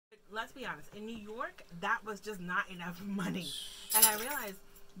let's be honest, in New York, that was just not enough money. And I realized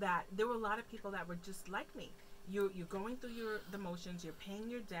that there were a lot of people that were just like me. You're going through the motions, you're paying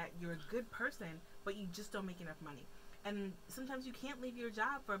your debt, you're a good person, but you just don't make enough money. And sometimes you can't leave your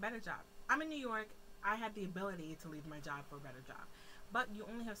job for a better job. I'm in New York. I had the ability to leave my job for a better job. But you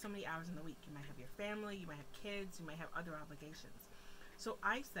only have so many hours in the week. You might have your family, you might have kids, you might have other obligations. So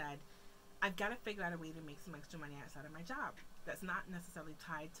I said, I've got to figure out a way to make some extra money outside of my job that's not necessarily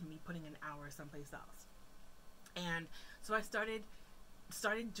tied to me putting an hour someplace else. And so I started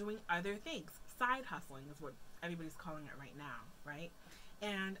doing other things. Side hustling is what everybody's calling it right now, right?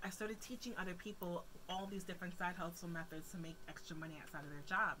 And I started teaching other people all these different side hustle methods to make extra money outside of their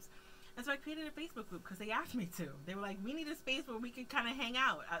jobs. And so I created a Facebook group because they asked me to. They were like, we need a space where we can kind of hang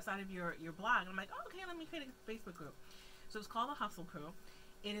out outside of your blog. And I'm like, oh, okay, let me create a Facebook group. So it's called the Hustle Crew.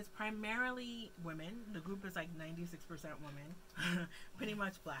 It is primarily women. The group is like 96% women, pretty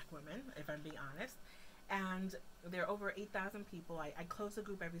much black women, if I'm being honest. And there are over 8,000 people. I close the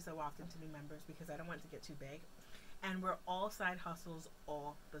group every so often to new members because I don't want it to get too big. And we're all side hustles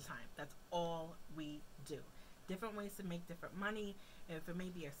all the time. That's all we do. Different ways to make different money. If it may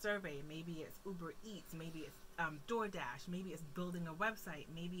be a survey, maybe it's Uber Eats, maybe it's DoorDash, maybe it's building a website,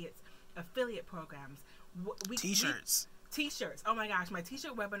 maybe it's affiliate programs. T-shirts. T-shirts. Oh my gosh, my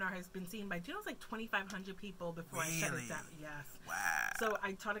T-shirt webinar has been seen by, do you know, it's like 2,500 people before I shut it down. Yes. Wow. So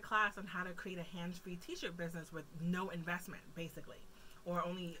I taught a class on how to create a hands-free T-shirt business with no investment, basically, or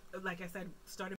only, like I said, start